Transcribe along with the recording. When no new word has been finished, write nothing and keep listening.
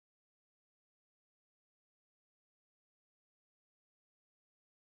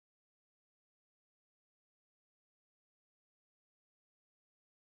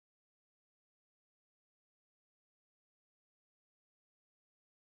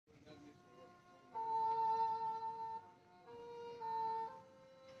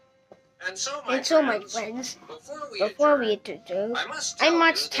And so, my friends, before we introduce, I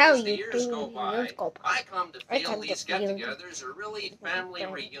must tell you, years go by, I come to feel these get-togethers are really family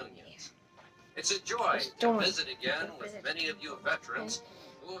reunions. It's a joy to visit again with many of you veterans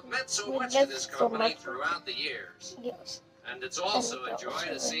who have meant so much to this company throughout the years. Yes. And it's also a joy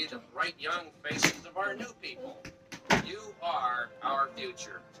to see the bright young faces of our new people. You are our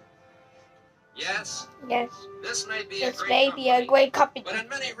future. Yes, this may be a great company, but in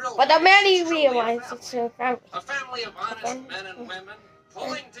many real ways, realize it's a family. A family of honest men and women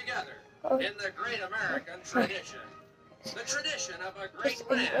pulling together in the great American tradition. The tradition of a great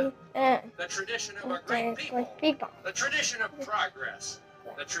land. The tradition of a great people. The tradition of progress.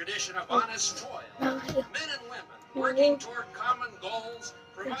 The tradition of honest toil. Men and women working toward common goals,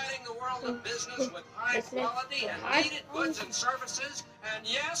 providing the world of business with high quality and needed goods and services, and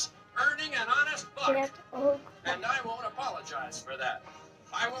yes, earning an honest buck. And I won't apologize for that.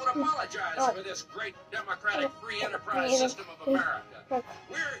 I won't apologize for this great democratic free enterprise system of America.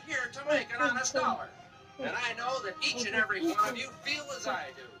 We're here to make an honest dollar. And I know that each and every one of you feel as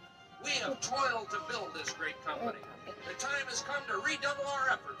I do. We have toiled to build this great company. The time has come to redouble our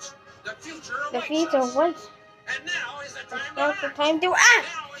efforts. The future awaits us. And now is the time to act.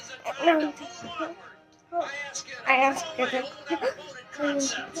 Now is the time to move onward. I ask you to outmoded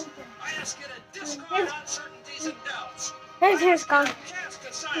concepts. I ask you to discard uncertainties and doubts. Cast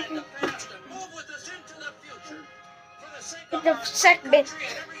aside the past and move with us into the future. For the sake of our country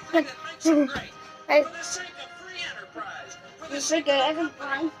and everything that makes it great. For the sake of free enterprise. For the sake of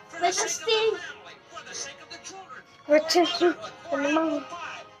everybody. For the sake of the family. For the sake of the children. For motherhood. For apple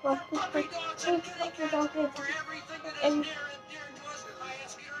pie. For puppy dogs and kitty cats. For everything that is near and dear to us. I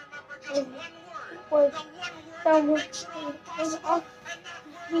ask you to remember just one word. The one word that makes it all possible. And that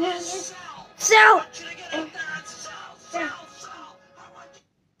word is sell. I want you to get out there and sell. I want you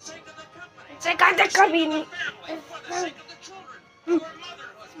for the sake of the company. For the sake of the family. For the sake of the children.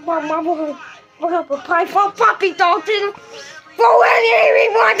 For motherhood. For apple pie, for puppy dogs, and for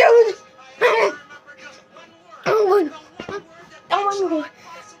anyone who's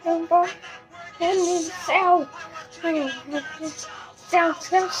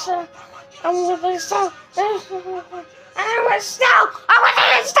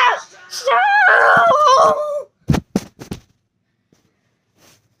sell.